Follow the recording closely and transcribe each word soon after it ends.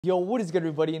Yo, what is good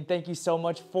everybody, and thank you so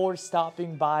much for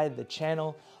stopping by the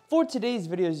channel. For today's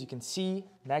video, as you can see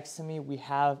next to me, we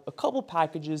have a couple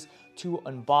packages to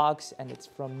unbox, and it's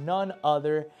from none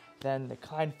other than the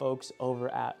kind folks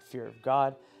over at Fear of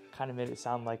God. Kind of made it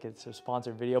sound like it's a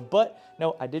sponsored video, but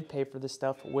no, I did pay for this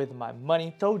stuff with my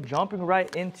money. So jumping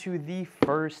right into the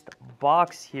first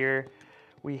box here,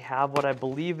 we have what I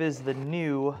believe is the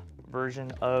new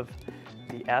version of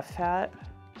the F hat.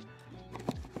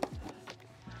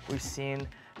 We've seen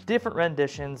different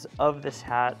renditions of this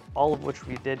hat, all of which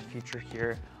we did feature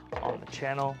here on the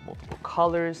channel, multiple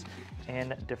colors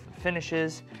and different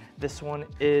finishes. This one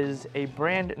is a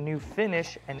brand new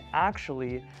finish and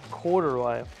actually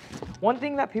corduroy. One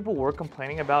thing that people were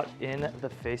complaining about in the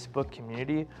Facebook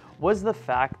community was the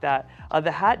fact that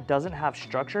the hat doesn't have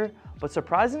structure, but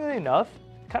surprisingly enough,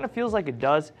 kind of feels like it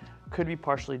does. Could be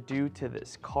partially due to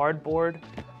this cardboard.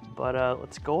 But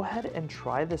let's go ahead and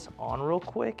try this on real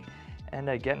quick and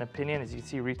get an opinion. As you can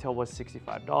see, retail was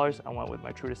 $65. I went with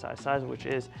my true to size, which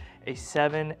is a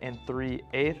 7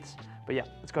 3/8. But yeah,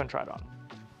 let's go ahead and try it on.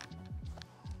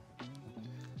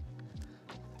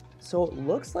 So it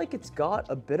looks like it's got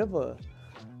a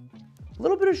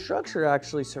little bit of structure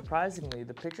actually, surprisingly.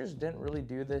 The pictures didn't really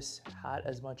do this hat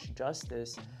as much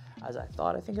justice as I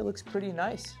thought. I think it looks pretty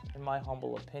nice in my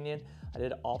humble opinion. I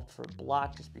did opt for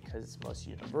black just because it's most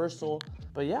universal.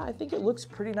 But yeah, I think it looks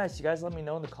pretty nice. You guys let me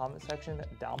know in the comment section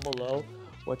down below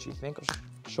what you think.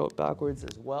 I'll show it backwards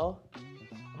as well.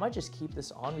 I might just keep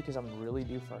this on because I'm really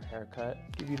due for a haircut.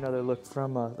 Give you another look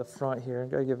from the front here.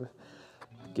 Gotta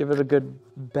give it a good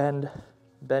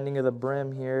bending of the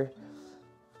brim here.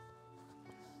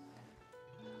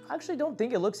 I actually don't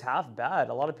think it looks half bad.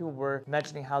 A lot of people were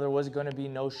mentioning how there was going to be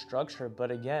no structure, but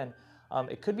again,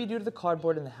 it could be due to the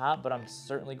cardboard in the hat, but I'm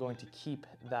certainly going to keep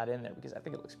that in there because I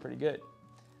think it looks pretty good.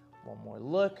 One more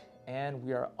look and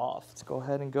we are off. Let's go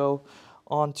ahead and go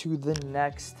on to the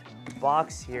next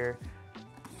box here.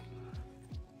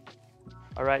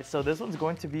 All right, so this one's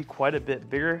going to be quite a bit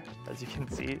bigger. As you can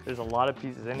see, there's a lot of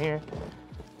pieces in here.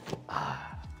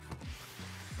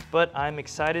 But I'm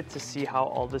excited to see how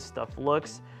all this stuff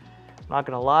looks. I'm not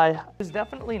gonna lie, it's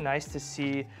definitely nice to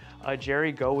see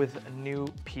Jerry go with new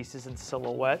pieces and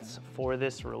silhouettes for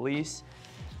this release,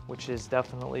 which is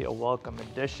definitely a welcome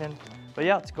addition. But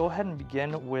yeah, let's go ahead and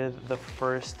begin with the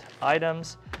first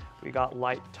items. We got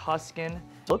light Tuscan.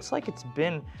 Looks like it's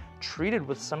been treated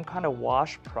with some kind of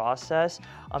wash process.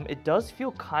 It does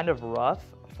feel kind of rough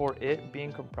for it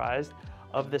being comprised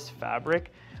of this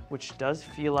fabric, which does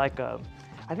feel like I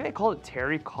think they call it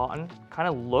terry cotton. Kind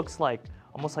of looks like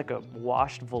almost like a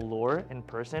washed velour in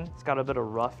person. It's got a bit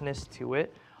of roughness to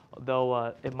it,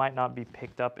 though it might not be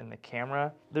picked up in the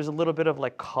camera. There's a little bit of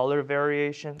like color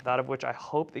variation, that of which I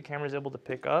hope the camera is able to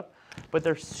pick up, but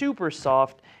they're super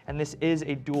soft, and this is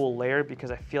a dual layer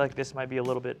because I feel like this might be a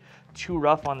little bit too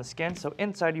rough on the skin. So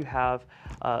inside you have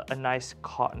a nice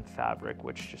cotton fabric,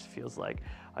 which just feels like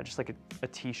just like a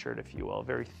t-shirt, if you will,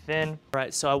 very thin. All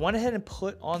right, so I went ahead and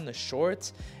put on the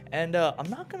shorts, and I'm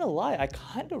not gonna lie, I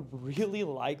kind of really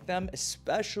like them,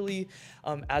 especially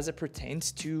as it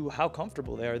pertains to how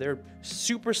comfortable they are. They're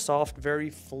super soft, very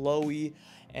flowy,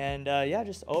 and yeah,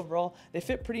 just overall, they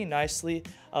fit pretty nicely.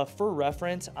 For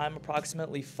reference, I'm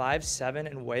approximately 5'7"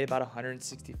 and weigh about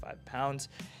 165 pounds.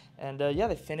 And yeah,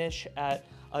 they finish at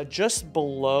just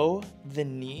below the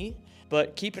knee,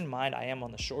 but keep in mind, I am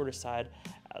on the shorter side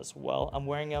as well. I'm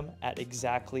wearing them at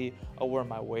exactly where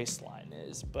my waistline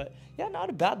is. But yeah, not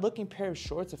a bad looking pair of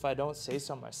shorts if I don't say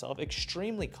so myself.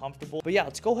 Extremely comfortable. But yeah,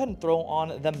 let's go ahead and throw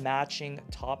on the matching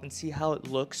top and see how it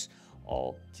looks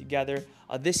all together.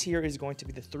 This here is going to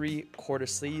be the 3/4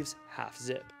 sleeves, half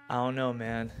zip. I don't know,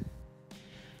 man.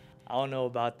 I don't know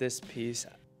about this piece.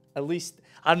 At least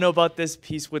I don't know about this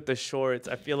piece with the shorts.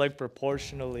 I feel like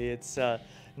proportionally it's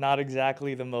not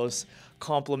exactly the most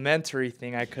complimentary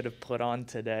thing I could have put on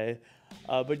today.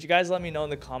 But you guys let me know in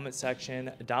the comment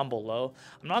section down below.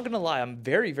 I'm not gonna lie, I'm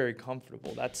very, very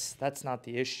comfortable. That's not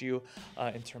the issue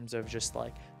in terms of just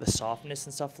like the softness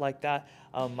and stuff like that.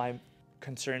 My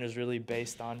concern is really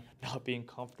based on not being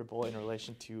comfortable in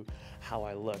relation to how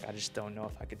I look. I just don't know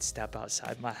if I could step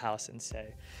outside my house and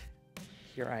say,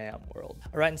 here I am, world.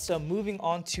 All right, and so moving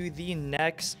on to the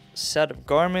next set of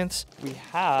garments, we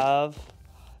have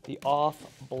the off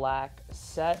black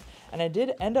set. And I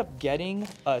did end up getting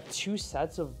 2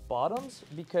 sets of bottoms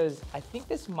because I think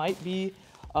this might be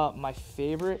my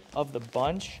favorite of the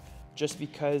bunch, just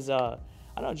because, I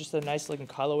don't know, just a nice looking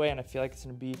colorway, and I feel like it's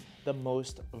gonna be the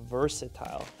most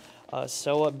versatile.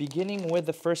 So beginning with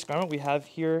the first garment, we have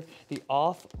here the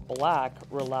off black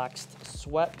relaxed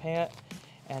sweat pant.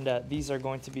 And these are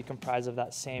going to be comprised of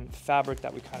that same fabric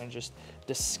that we kind of just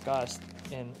discussed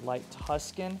in light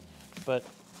Tuscan, but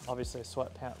obviously a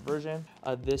sweatpant version.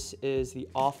 This is the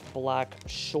off black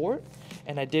short,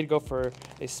 and I did go for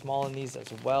a small in these as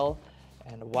well.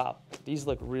 And wow, these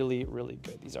look really, really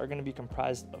good. These are gonna be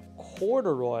comprised of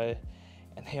corduroy,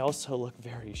 and they also look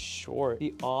very short.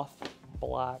 The off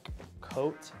black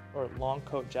coat or long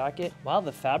coat jacket. Wow,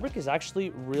 the fabric is actually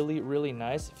really, really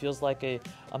nice. It feels like a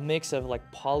mix of like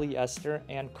polyester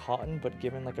and cotton, but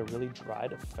given like a really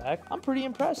dried effect. I'm pretty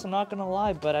impressed, I'm not gonna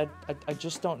lie, but I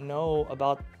just don't know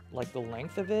about like the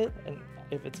length of it and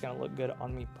if it's gonna look good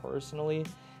on me personally.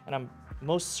 And I'm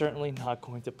most certainly not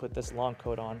going to put this long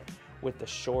coat on with the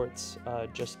shorts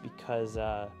just because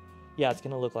yeah, it's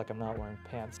gonna look like I'm not wearing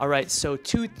pants. All right, so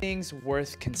 2 things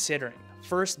worth considering.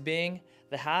 First being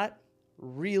the hat,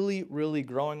 really, really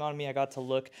growing on me. I got to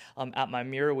look at my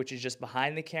mirror, which is just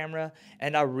behind the camera,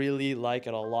 and I really like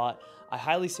it a lot. I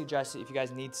highly suggest it if you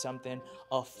guys need something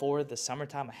for the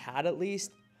summertime, a hat at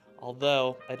least,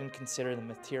 although I didn't consider the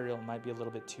material might be a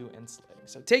little bit too insulating.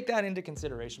 So take that into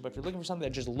consideration, but if you're looking for something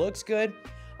that just looks good,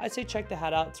 I'd say check the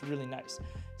hat out, it's really nice.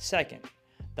 Second,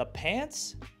 the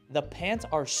pants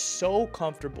are so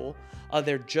comfortable.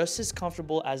 They're just as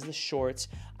comfortable as the shorts.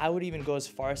 I would even go as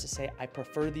far as to say I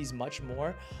prefer these much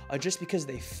more just because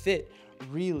they fit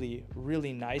really,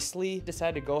 really nicely.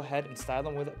 Decided to go ahead and style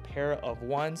them with a pair of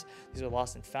ones. These are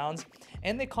lost and founds,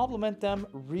 and they complement them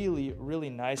really, really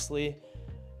nicely.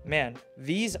 Man,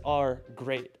 these are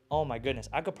great. Oh my goodness,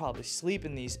 I could probably sleep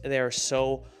in these. They are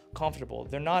so comfortable.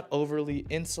 They're not overly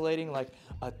insulating like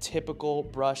a typical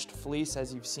brushed fleece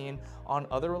as you've seen on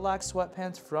other relaxed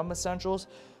sweatpants from Essentials.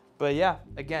 But yeah,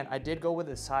 again, I did go with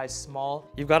a size small.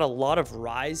 You've got a lot of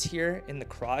rise here in the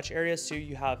crotch area, so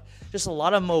you have just a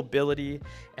lot of mobility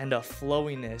and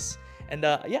flowiness. And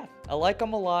yeah, I like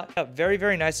them a lot. Very,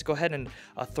 very nice to go ahead and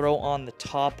throw on the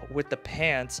top with the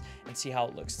pants and see how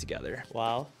it looks together.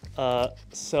 Wow.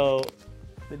 So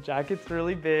the jacket's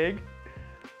really big.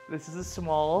 This is a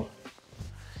small,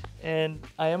 and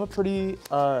I am a pretty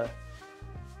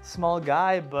small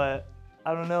guy, but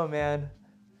I don't know, man.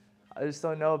 I just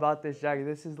don't know about this jacket.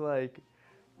 This is like,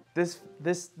 this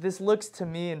looks to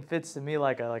me and fits to me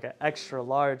like an extra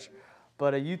large,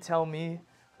 but you tell me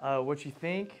what you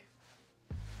think.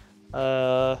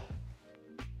 Okay,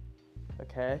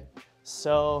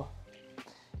 so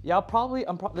yeah,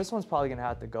 this one's probably gonna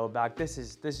have to go back. This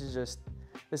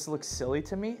looks silly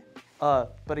to me.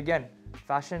 But again,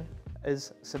 fashion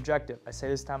is subjective. I say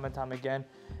this time and time again,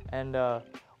 and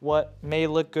what may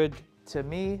look good to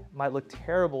me might look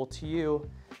terrible to you,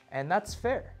 and that's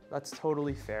fair. That's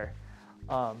totally fair.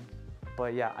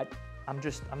 But yeah, I'm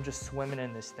just swimming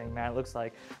in this thing, man. It looks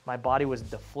like my body was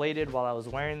deflated while I was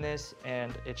wearing this,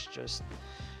 and it's just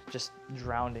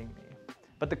drowning me.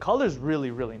 But the color's really,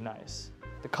 really nice.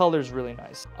 The color's really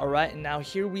nice. All right, and now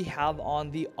here we have on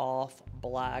the off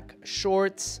black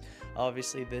shorts.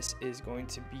 Obviously, this is going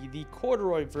to be the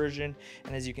corduroy version,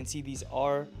 and as you can see, these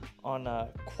are on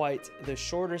quite the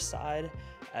shorter side,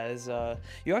 as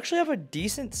you actually have a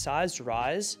decent sized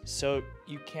rise, so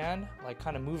you can like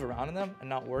kind of move around in them and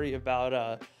not worry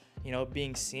about you know,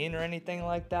 being seen or anything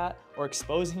like that, or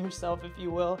exposing yourself, if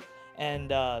you will, and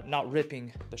not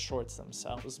ripping the shorts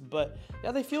themselves. But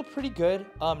yeah, they feel pretty good.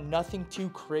 Nothing too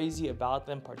crazy about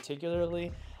them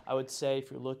particularly. I would say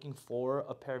if you're looking for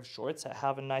a pair of shorts that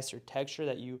have a nicer texture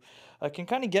that you can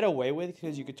kind of get away with,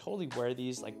 because you could totally wear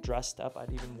these like dressed up.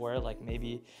 I'd even wear like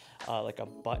maybe like a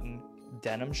button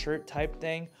denim shirt type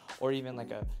thing, or even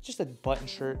like just a button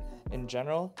shirt in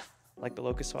general, like the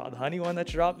Locust&WildHoney one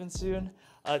that's dropping soon.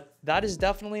 That is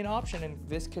definitely an option, and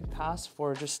this could pass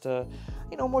for just a,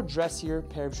 you know, more dressier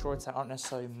pair of shorts that aren't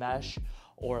necessarily mesh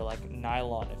or like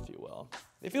nylon, if you will.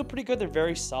 They feel pretty good. They're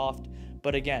very soft,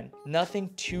 but again, nothing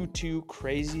too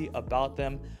crazy about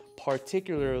them.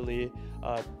 Particularly,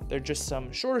 they're just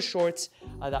some shorter shorts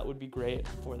that would be great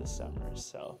for the summer.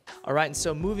 So, all right, and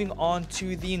so moving on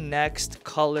to the next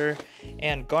color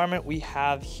and garment, we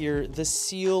have here the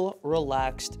Seal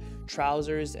Relaxed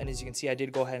trousers. And as you can see, I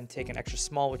did go ahead and take an extra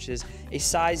small, which is a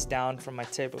size down from my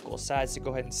typical size, to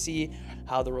go ahead and see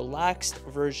how the relaxed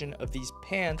version of these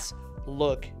pants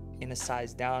look in a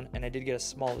size down. And I did get a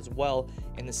small as well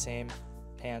in the same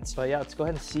pants. But yeah, let's go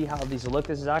ahead and see how these look.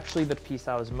 This is actually the piece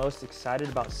I was most excited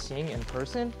about seeing in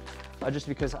person, just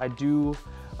because I do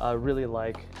really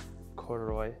like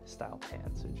corduroy style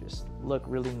pants. They just look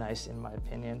really nice in my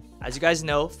opinion. As you guys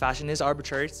know, fashion is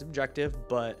arbitrary, it's subjective,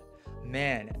 but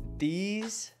man,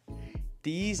 these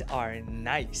These are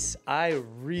nice. I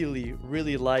really,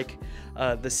 really like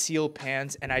the seal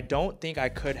pants, and I don't think I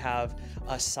could have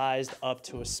sized up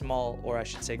to a small, or I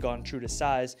should say gone true to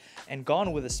size and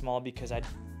gone with a small, because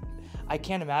I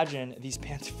can't imagine these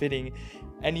pants fitting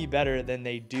any better than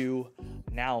they do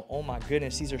now. Oh my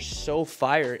goodness, these are so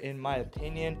fire in my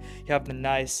opinion. You have the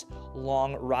nice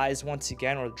long rise once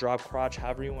again, or drop crotch,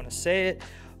 however you want to say it,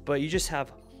 but you just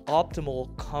have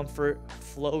optimal comfort,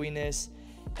 flowiness,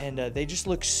 and they just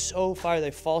look so fire.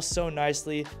 They fall so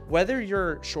nicely, whether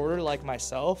you're shorter like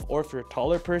myself or if you're a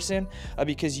taller person,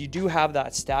 because you do have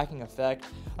that stacking effect.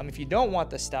 If you don't want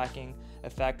the stacking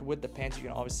effect with the pants, you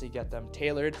can obviously get them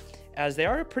tailored, as they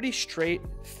are a pretty straight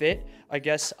fit. I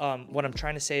guess what I'm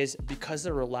trying to say is, because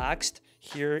they're relaxed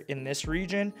here in this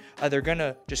region, they're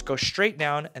gonna just go straight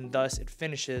down, and thus it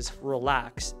finishes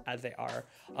relaxed as they are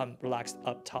relaxed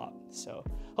up top. So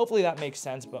hopefully that makes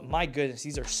sense, but my goodness,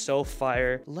 these are so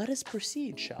fire. Let us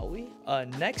proceed, shall we?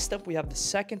 Next up, we have the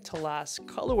second to last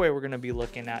colorway we're gonna be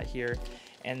looking at here,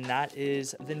 and that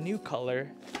is the new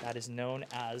color that is known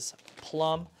as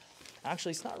Plum.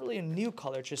 Actually, it's not really a new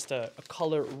color, it's just a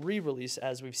color re-release,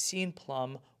 as we've seen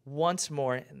Plum once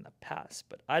more in the past,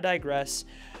 but I digress.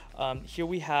 Here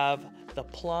we have the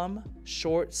Plum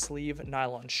short sleeve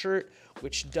nylon shirt,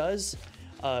 which does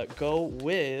go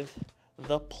with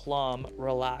the Plum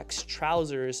relaxed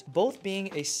trousers, both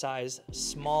being a size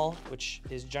small, which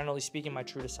is generally speaking my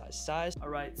true to size. All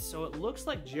right, so it looks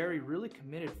like Jerry really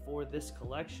committed for this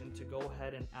collection to go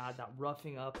ahead and add that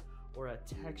roughing up or a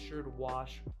textured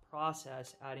wash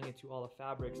process, adding it to all the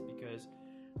fabrics, because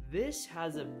this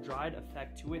has a dried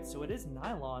effect to it. So it is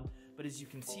nylon, but as you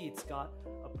can see, it's got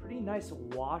a pretty nice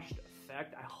washed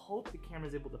effect. I hope the camera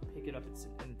is able to pick it up in its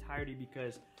entirety,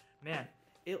 because man,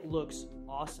 it looks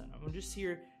awesome. I'm just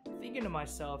here thinking to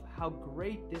myself how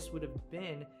great this would have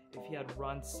been if he had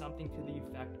run something to the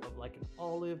effect of like an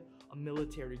olive, a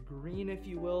military green, if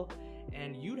you will,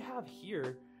 and you'd have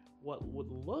here what would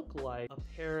look like a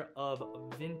pair of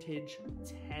vintage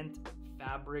tent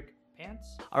fabric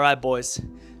pants. All right, boys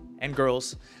and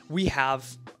girls, we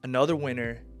have another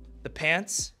winner. The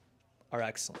pants are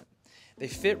excellent. They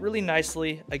fit really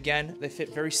nicely. Again, they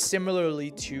fit very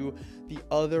similarly to the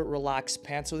other relaxed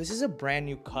pants. So this is a brand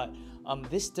new cut.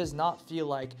 This does not feel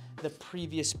like the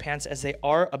previous pants, as they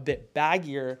are a bit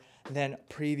baggier than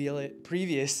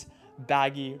previous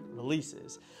baggy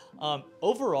releases.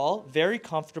 Overall, very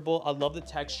comfortable. I love the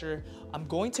texture. I'm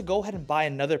going to go ahead and buy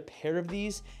another pair of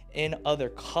these in other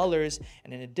colors,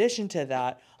 and in addition to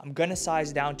that, I'm gonna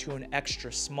size down to an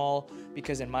extra small,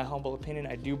 because in my humble opinion,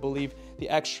 I do believe the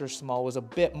extra small was a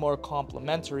bit more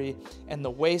complimentary, and the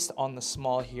waist on the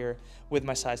small here with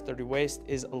my size 30 waist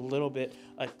is a little bit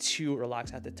too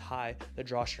relaxed. I have to tie the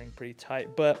drawstring pretty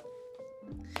tight, but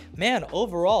man,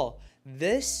 overall,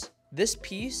 this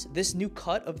piece, this new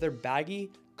cut of their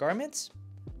baggy garments,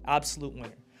 absolute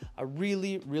winner. I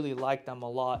really, really like them a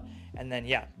lot. And then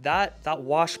yeah, that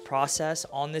wash process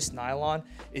on this nylon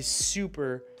is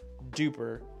super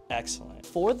duper excellent.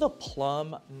 For the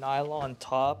Plum nylon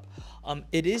top,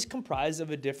 it is comprised of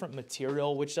a different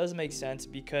material, which does make sense,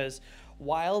 because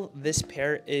while this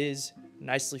pair is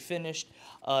nicely finished,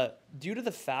 due to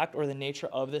the fact or the nature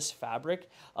of this fabric,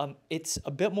 it's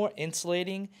a bit more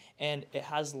insulating, and it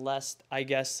has less, I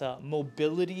guess,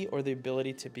 mobility, or the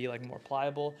ability to be like more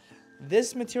pliable.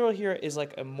 This material here is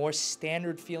like a more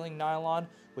standard feeling nylon,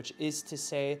 which is to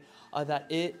say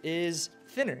that it is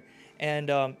thinner, and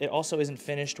it also isn't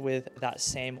finished with that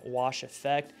same wash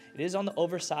effect. It is on the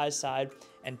oversized side,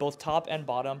 and both top and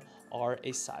bottom are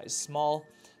a size small.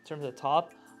 In terms of the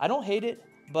top, I don't hate it,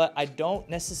 but I don't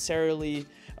necessarily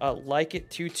like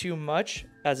it too much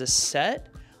as a set.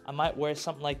 I might wear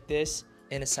something like this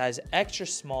in a size extra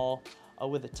small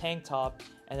with a tank top,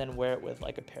 and then wear it with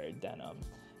like a pair of denim.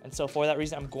 And so for that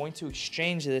reason, I'm going to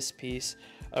exchange this piece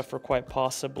for quite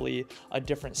possibly a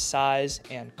different size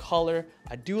and color.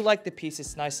 I do like the piece.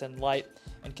 It's nice and light,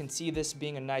 and can see this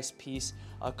being a nice piece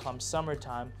come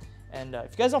summertime. And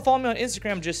if you guys don't follow me on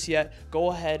Instagram just yet,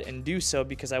 go ahead and do so,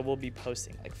 because I will be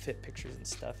posting like fit pictures and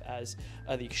stuff as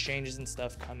the exchanges and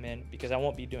stuff come in, because I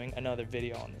won't be doing another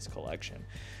video on this collection.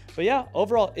 But yeah,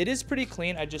 overall, it is pretty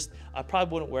clean. I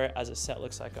probably wouldn't wear it as a set.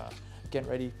 Looks like getting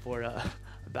ready for a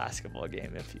basketball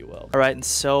game, if you will. All right, and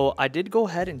so I did go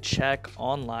ahead and check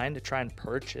online to try and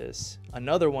purchase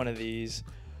another one of these,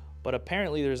 but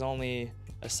apparently there's only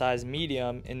a size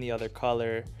medium in the other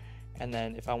color. And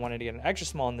then if I wanted to get an extra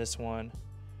small in this one,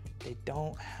 they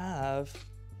don't have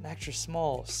an extra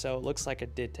small. So it looks like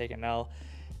it did take an L,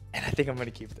 and I think I'm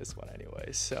gonna keep this one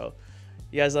anyway. So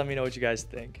you guys let me know what you guys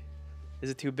think. Is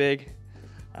it too big?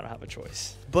 I don't have a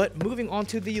choice. But moving on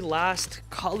to the last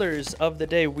colors of the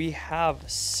day, we have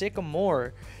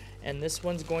Sycamore. And this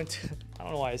one's going to, I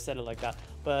don't know why I said it like that,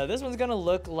 but this one's gonna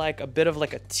look like a bit of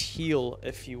like a teal,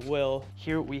 if you will.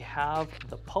 Here we have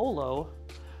the Polo,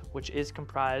 which is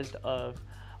comprised of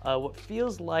what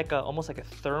feels like almost like a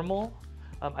thermal.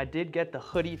 I did get the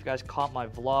hoodie, if you guys caught my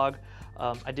vlog.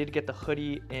 I did get the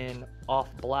hoodie in off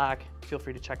black. Feel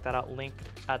free to check that out, link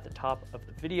at the top of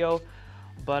the video.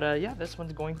 But yeah, this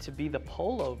one's going to be the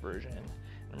Polo version.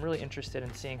 I'm really interested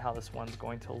in seeing how this one's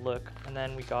going to look. And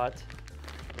then we got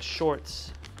the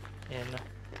shorts in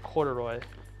corduroy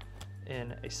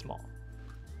in a small.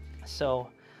 So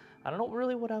I don't know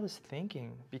really what I was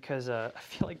thinking, because I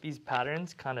feel like these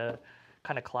patterns kind of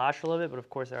clash a little bit, but of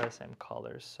course they're the same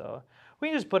colors. So we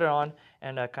can just put it on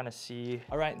and kind of see.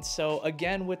 All right, and so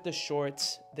again with the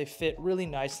shorts, they fit really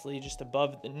nicely just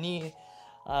above the knee.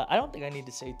 I don't think I need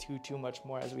to say too much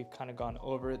more, as we've kind of gone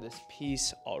over this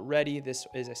piece already. This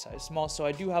is a size small, so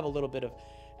I do have a little bit of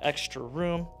extra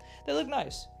room. They look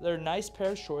nice. They're a nice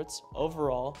pair of shorts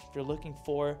overall. If you're looking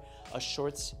for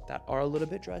shorts that are a little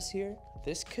bit dressier,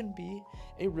 this can be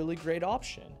a really great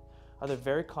option. They're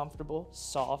very comfortable,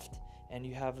 soft, and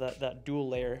you have that dual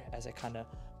layer, as I kind of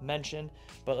mentioned.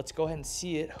 But let's go ahead and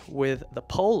see it with the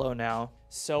Polo now.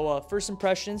 So first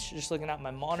impressions, just looking at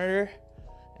my monitor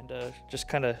and just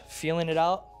kind of feeling it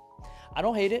out. I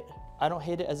don't hate it. I don't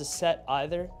hate it as a set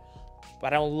either,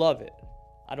 but I don't love it.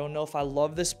 I don't know if I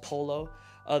love this Polo.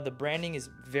 The branding is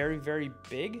very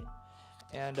big,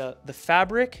 and the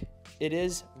fabric, it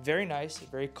is very nice,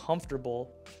 very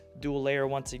comfortable, dual layer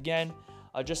once again,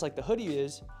 just like the hoodie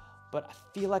is. But I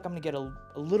feel like I'm gonna get a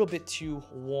little bit too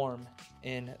warm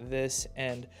in this,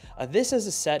 and this as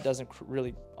a set doesn't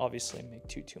really obviously make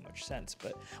too much sense.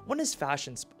 But when is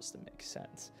fashion supposed to make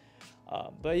sense?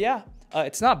 But yeah,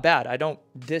 it's not bad. I don't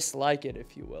dislike it,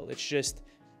 if you will. It's just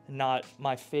not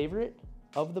my favorite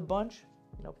of the bunch,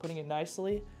 you know, putting it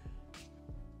nicely.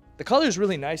 The color is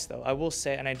really nice though, I will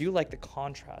say, and I do like the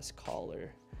contrast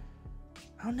color.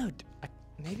 I don't know,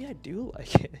 maybe I do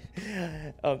like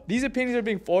it. These opinions are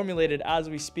being formulated as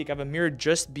we speak. I have a mirror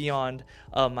just beyond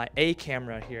my A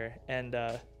camera here, and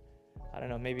I don't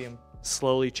know, maybe I'm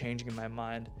slowly changing in my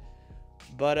mind.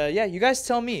 But yeah, you guys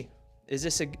tell me, is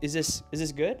this good?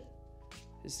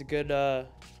 Is it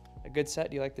a good set?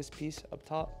 Do you like this piece up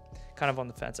top? Kind of on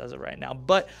the fence as of right now.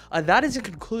 But that is to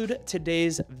conclude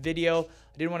today's video.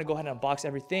 I did want to go ahead and unbox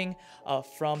everything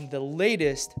from the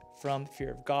latest from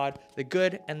Fear of God, the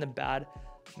good and the bad.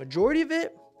 Majority of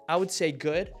it, I would say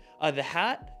good. The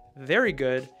hat, very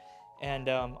good. And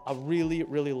I really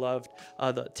loved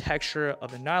the texture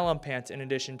of the nylon pants, in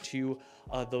addition to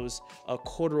those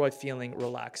corduroy feeling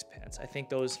relaxed pants. I think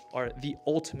those are the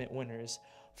ultimate winners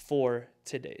for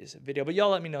today's video. But y'all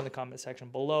let me know in the comment section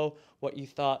below what you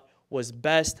thought was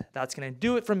best. That's gonna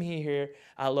do it from me here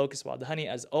at Locust&WildHoney.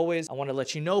 As always, I want to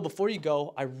let you know before you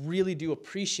go, I really do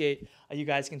appreciate you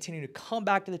guys continue to come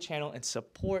back to the channel and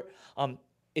support.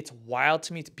 It's wild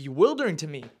to me, it's bewildering to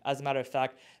me, as a matter of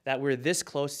fact, that we're this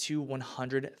close to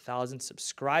 100,000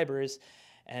 subscribers.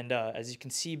 And as you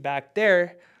can see back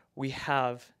there, we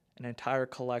have an entire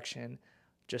collection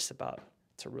just about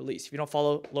to release. If you don't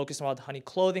follow Locust&WildHoney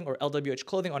Clothing or LWH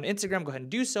Clothing on Instagram, go ahead and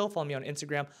do so. Follow me on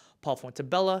Instagram, Paul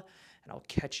Fuenteballa, and I'll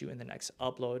catch you in the next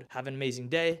upload. Have an amazing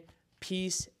day.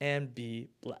 Peace and be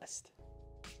blessed.